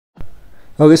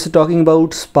Okay, so talking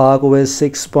about Spark OS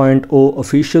 6.0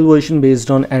 official version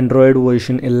based on Android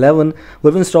version 11,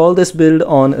 we've installed this build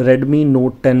on Redmi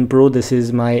Note 10 Pro. This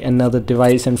is my another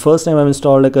device, and first time I've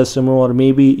installed a custom ROM, or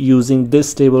maybe using this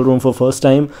stable ROM for first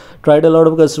time. Tried a lot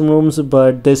of custom ROMs,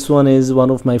 but this one is one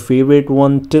of my favorite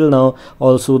one till now.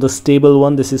 Also the stable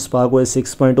one. This is Spark OS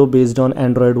 6.0 based on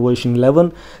Android version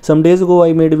 11. Some days ago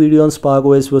I made a video on Spark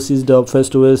OS versus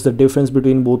Dubfest OS, the difference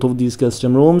between both of these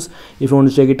custom ROMs. If you want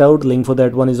to check it out, link for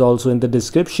that one is also in the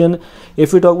description.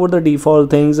 If we talk about the default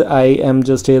things, I am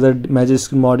just here the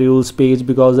Magisk modules page,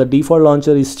 because the default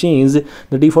launcher is changed.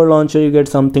 The default launcher you get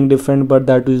something different, but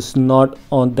that is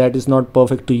not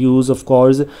perfect to use, of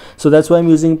course. So that's why I'm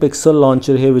using Pixel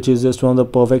launcher here, which is just one of the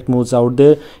perfect modes out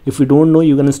there. If you don't know,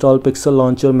 you can install Pixel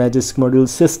launcher Magisk module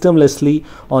systemlessly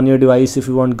on your device if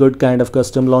you want good kind of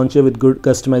custom launcher with good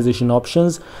customization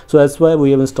options. So that's why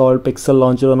we have installed Pixel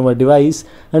launcher on our device,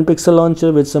 and Pixel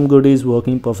launcher with some goodies working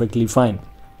perfectly fine.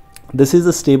 This is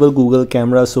a stable Google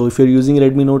camera. So if you're using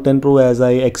Redmi Note 10 Pro, as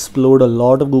I explored a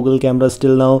lot of Google cameras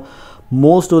till now,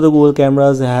 most of the Google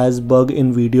cameras has bug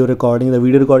in video recording. The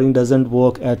video recording doesn't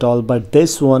work at all, but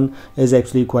this one is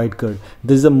actually quite good.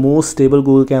 This is the most stable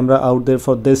Google camera out there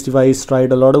for this device.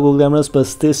 Tried a lot of Google cameras,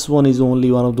 but this one is only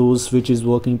one of those which is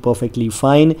working perfectly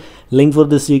fine. Link for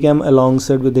this Gcam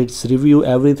alongside with its review,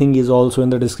 everything is also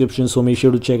in the description, so make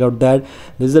sure to check out that.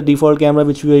 This is the default camera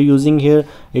which we are using here.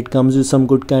 It comes with some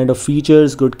good kind of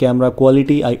features, good camera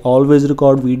quality. I always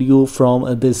record video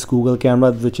from this Google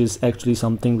camera, which is actually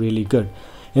something really good.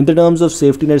 In the terms of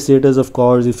safety net status, of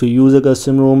course, if you use a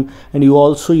custom ROM and you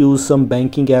also use some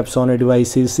banking apps on your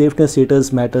devices, safety net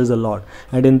status matters a lot.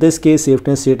 And in this case,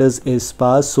 safety net status is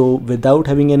pass, so without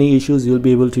having any issues, you'll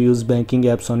be able to use banking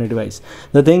apps on your device.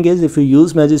 The thing is, if you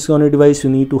use Magisk on your device, you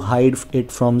need to hide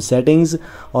it from settings,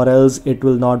 or else it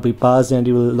will not be passed and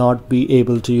you will not be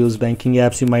able to use banking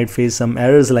apps. You might face some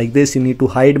errors like this. You need to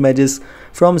hide Magisk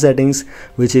from settings,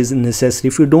 which is necessary.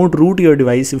 If you don't root your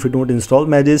device, if you don't install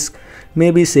Magisk,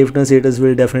 maybe safety net status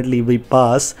will definitely be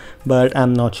pass, but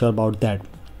I'm not sure about that.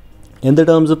 In the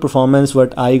terms of performance,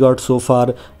 what I got so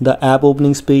far, the app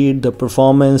opening speed, the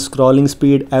performance, scrolling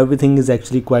speed, everything is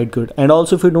actually quite good. And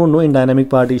also, if you don't know, in dynamic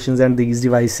partitions and these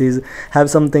devices have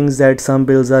some things that some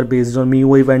builds are based on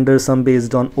MIUI vendor, some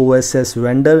based on OSS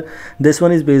vendor. This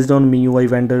one is based on MIUI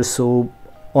vendor, so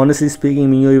honestly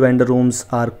speaking, MIUI vendor ROMs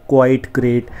are quite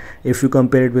great if you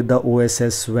compare it with the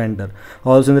OSS vendor.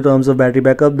 Also, in the terms of battery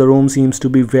backup, the ROM seems to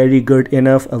be very good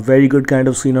enough, a very good kind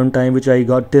of screen on time which I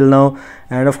got till now,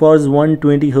 and of course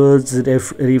 120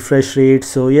 Hz refresh rate.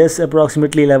 So yes,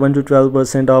 approximately 11 to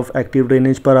 12% of active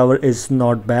drainage per hour is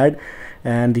not bad.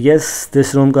 And yes,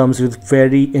 this ROM comes with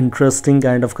very interesting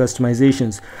kind of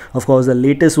customizations. Of course, the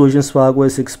latest version Spark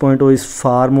OS 6.0 is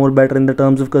far more better in the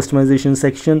terms of customization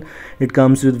section. It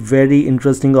comes with very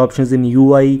interesting options in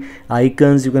UI,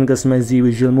 icons. You can customize the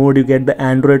visual mode. You get the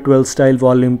Android 12 style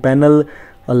volume panel,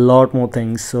 a lot more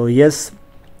things. So yes,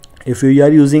 if you are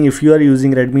using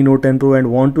Redmi Note 10 Pro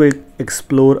and want to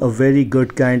explore a very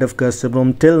good kind of custom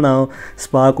ROM, till now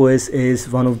Spark OS is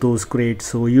one of those great,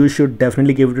 so you should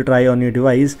definitely give it a try on your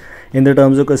device. In the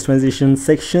terms of customization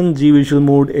section, G visual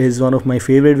mode is one of my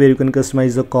favorite, where you can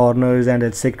customize the corners and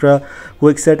etc.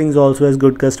 Quick settings also has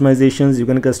good customizations. You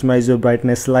can customize your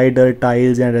brightness slider,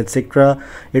 tiles and etc.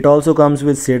 It also comes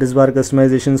with status bar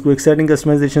customizations, quick setting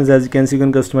customizations. As you can see, you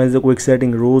can customize the quick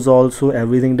setting rows also.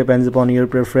 Everything depends upon your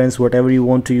preference, whatever you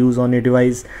want to use on your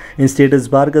device. In status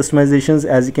bar customizations,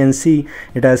 as you can see,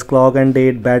 it has clock and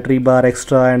date, battery bar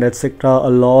extra and etc. A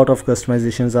lot of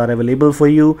customizations are available for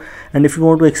you. And if you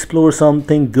want to explore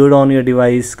something good on your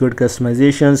device, good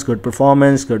customizations, good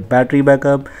performance, good battery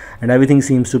backup, and everything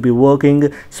seems to be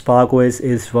working, Spark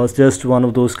OS was just one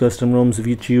of those custom ROMs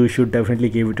which you should definitely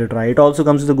give it a try. It also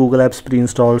comes with the Google Apps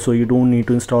pre-installed, so you don't need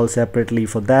to install separately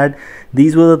for that.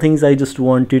 These were the things I just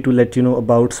wanted to let you know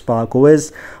about Spark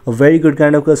OS. A very good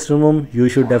kind of custom ROM, you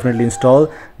should definitely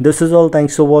install. This is all.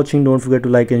 Thanks for watching. Don't forget to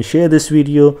like and share this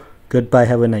video. Goodbye.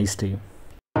 Have a nice day.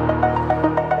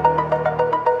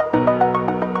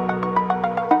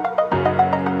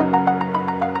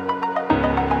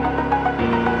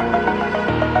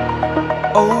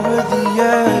 Over the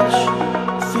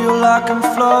edge, feel like I'm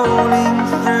floating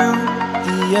through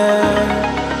the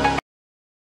air.